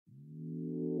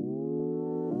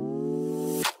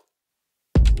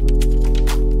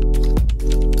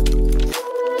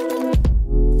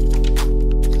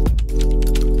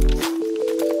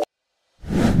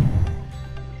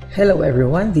Hello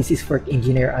everyone, this is Work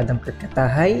Engineer Adam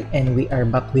Katahay and we are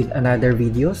back with another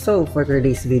video. So for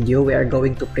today's video, we are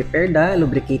going to prepare the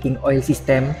lubricating oil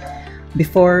system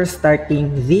before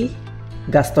starting the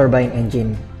gas turbine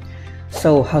engine.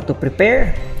 So how to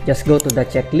prepare? Just go to the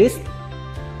checklist.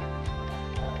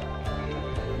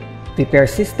 Prepare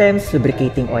systems,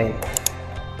 lubricating oil.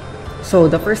 So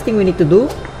the first thing we need to do,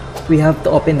 we have to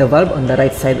open the valve on the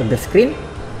right side of the screen.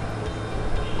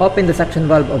 Open the suction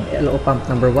valve of LO pump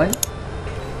number 1.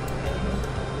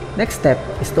 Next step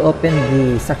is to open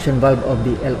the suction valve of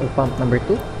the LO pump number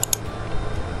 2.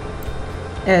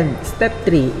 And step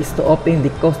 3 is to open the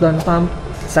close down pump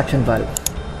suction valve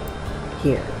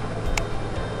here.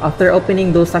 After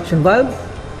opening those suction valves,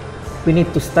 we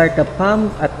need to start the pump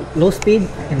at low speed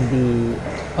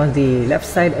on the left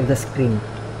side of the screen.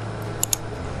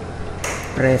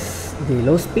 Press the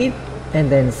low speed and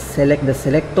then select the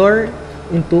selector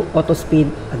into auto speed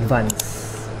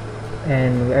advance,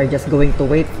 and we are just going to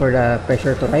wait for the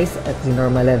pressure to rise at the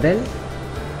normal level,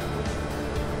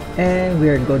 and we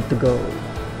are good to go.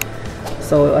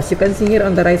 So as you can see here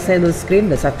on the right side of the screen,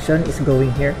 the suction is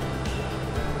going here,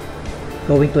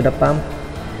 going to the pump.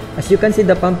 As you can see,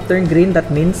 the pump turned green,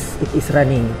 that means it is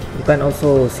running. You can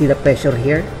also see the pressure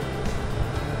here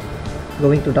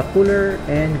going to the cooler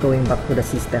and going back to the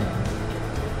system.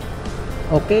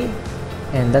 Okay,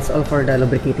 and that's all for the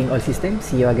lubricating oil system.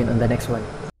 See you again on the next one.